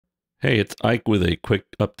Hey, it's Ike with a quick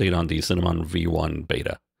update on the CineMon V1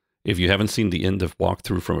 beta. If you haven't seen the in-depth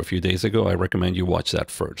walkthrough from a few days ago, I recommend you watch that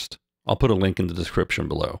first. I'll put a link in the description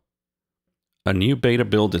below. A new beta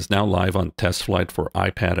build is now live on TestFlight for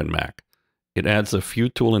iPad and Mac. It adds a few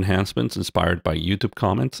tool enhancements inspired by YouTube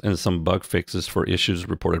comments and some bug fixes for issues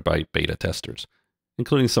reported by beta testers,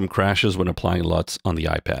 including some crashes when applying LUTs on the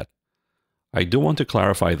iPad. I do want to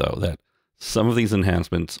clarify, though, that some of these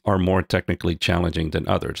enhancements are more technically challenging than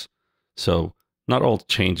others, so not all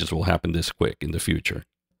changes will happen this quick in the future.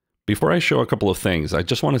 Before I show a couple of things, I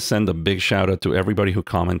just want to send a big shout out to everybody who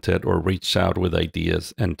commented or reached out with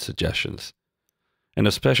ideas and suggestions. And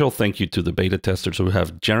a special thank you to the beta testers who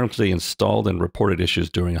have generously installed and reported issues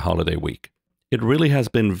during a holiday week. It really has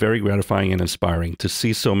been very gratifying and inspiring to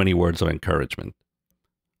see so many words of encouragement.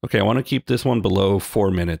 Okay, I want to keep this one below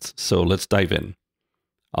 4 minutes, so let's dive in.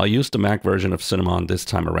 I'll use the Mac version of CineMon this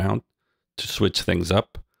time around to switch things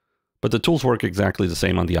up, but the tools work exactly the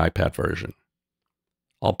same on the iPad version.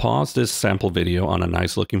 I'll pause this sample video on a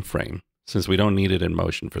nice looking frame, since we don't need it in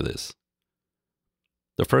motion for this.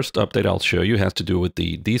 The first update I'll show you has to do with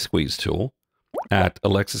the desqueeze tool. At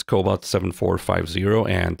Alexis Cobot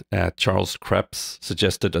 7450 and at Charles Krebs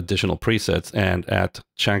suggested additional presets, and at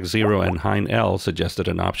Chak0 and Hein L suggested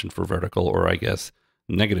an option for vertical, or I guess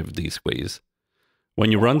negative desqueeze.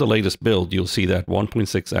 When you run the latest build, you'll see that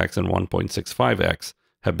 1.6x and 1.65x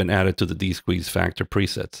have been added to the desqueeze factor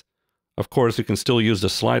presets. Of course, you can still use the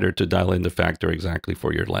slider to dial in the factor exactly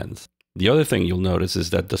for your lens. The other thing you'll notice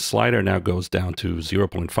is that the slider now goes down to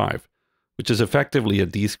 0.5, which is effectively a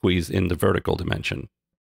desqueeze in the vertical dimension.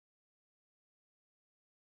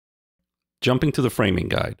 Jumping to the framing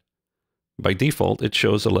guide. By default, it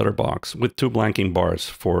shows a letterbox with two blanking bars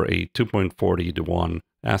for a 2.40:1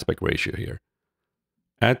 aspect ratio here.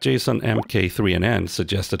 @JSON MK3NN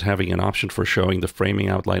suggested having an option for showing the framing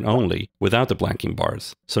outline only without the blanking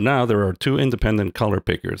bars. So now there are two independent color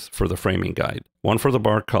pickers for the framing guide, one for the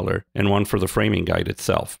bar color and one for the framing guide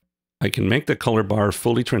itself. I can make the color bar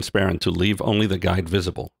fully transparent to leave only the guide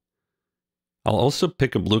visible. I'll also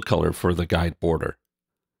pick a blue color for the guide border.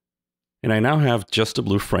 And I now have just a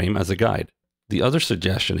blue frame as a guide. The other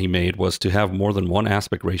suggestion he made was to have more than one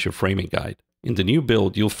aspect ratio framing guide. In the new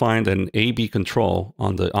build, you'll find an A-B control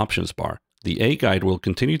on the options bar. The A guide will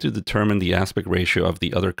continue to determine the aspect ratio of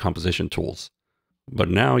the other composition tools. But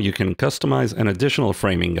now you can customize an additional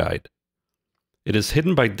framing guide. It is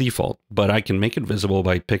hidden by default, but I can make it visible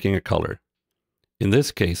by picking a color. In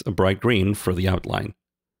this case, a bright green for the outline.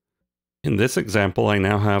 In this example, I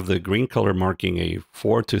now have the green color marking a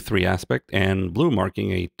 4:3 aspect and blue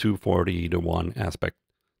marking a 240:1 aspect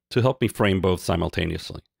to help me frame both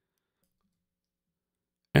simultaneously.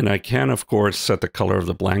 And I can, of course, set the color of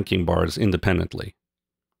the blanking bars independently.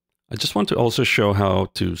 I just want to also show how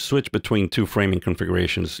to switch between two framing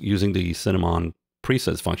configurations using the CineMon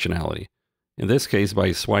presets functionality, in this case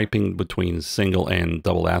by swiping between single and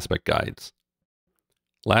double aspect guides.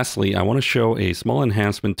 Lastly, I want to show a small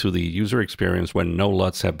enhancement to the user experience when no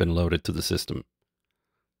LUTs have been loaded to the system.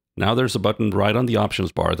 Now there's a button right on the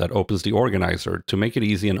options bar that opens the organizer to make it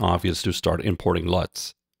easy and obvious to start importing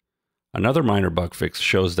LUTs. Another minor bug fix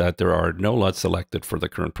shows that there are no LUTs selected for the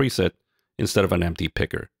current preset instead of an empty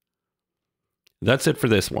picker. That's it for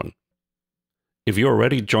this one. If you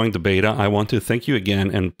already joined the beta, I want to thank you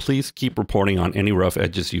again, and please keep reporting on any rough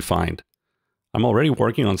edges you find. I'm already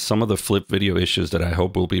working on some of the flip video issues that I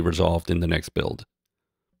hope will be resolved in the next build.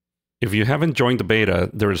 If you haven't joined the beta,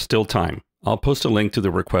 there is still time. I'll post a link to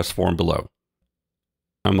the request form below.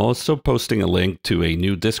 I'm also posting a link to a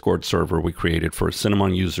new Discord server we created for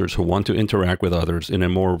CineMon users who want to interact with others in a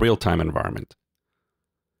more real-time environment.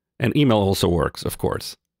 And email also works, of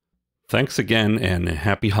course. Thanks again, and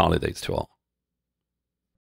happy holidays to all.